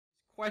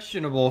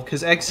Questionable,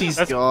 because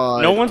Xy's...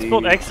 No one's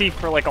built Xe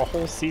for like a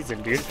whole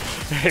season, dude.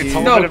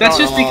 No, that's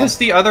just because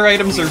the other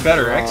items are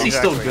better. Xy's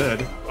still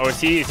good. Oh,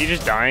 is he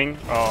just dying?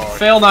 Oh.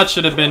 Fail Knot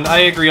should have been... I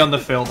agree on the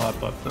Fail Knot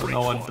buff, though.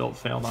 No one built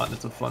Fail Knot, and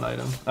it's a fun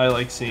item. I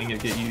like seeing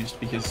it get used,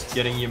 because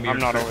getting Ymir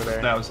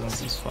for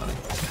thousands is funny.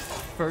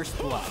 First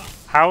blood.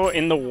 How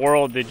in the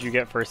world did you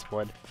get first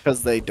blood?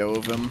 Because they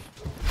dove him,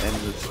 and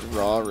the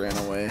Raw ran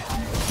away.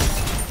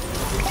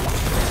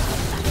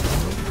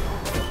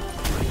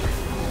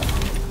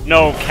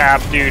 No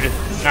cap, dude.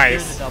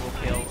 Nice. Double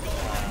kill.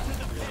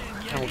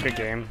 Oh, good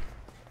game.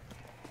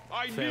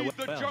 I need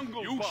the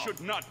jungle. You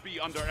should not be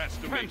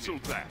underestimated. Pencil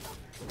that.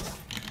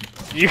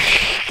 You,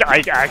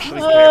 I actually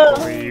can't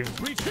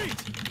believe. Retreat.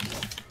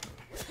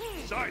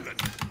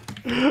 Silence.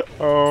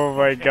 Oh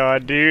my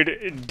god,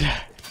 dude.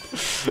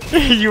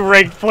 You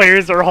ranked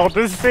players are all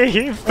the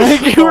same.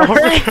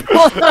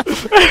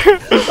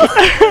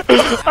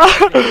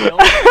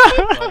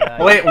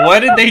 Wait, what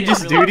did they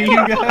just do to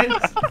you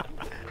guys?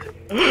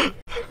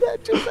 That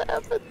just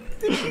happened.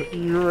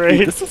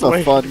 Dude, this is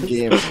a fun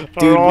game.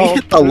 Dude, we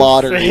hit the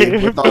lottery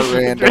with our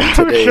random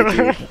today,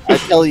 dude. I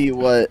tell you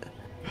what.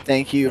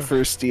 Thank you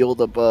for Steal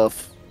the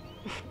Buff.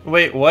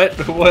 Wait, what?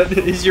 What?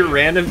 Is your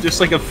random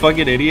just like a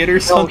fucking idiot or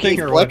something?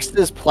 No, he flexed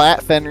his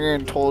Plat Fenrir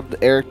and told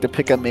Eric to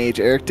pick a mage.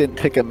 Eric didn't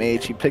pick a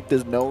mage. He picked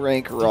his no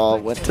rank Raw,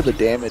 went to the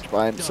damage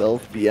by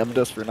himself, BM'd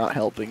us for not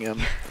helping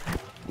him.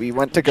 We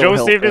went to go Joe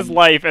help saved him. his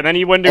life, and then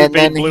he went to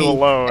Big Blue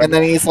alone. And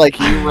then he's like,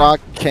 you rock,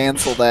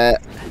 cancel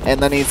that. And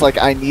then he's like,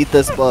 I need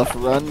this buff.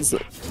 Runs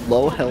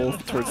low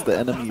health towards the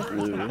enemy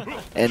blue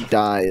and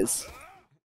dies.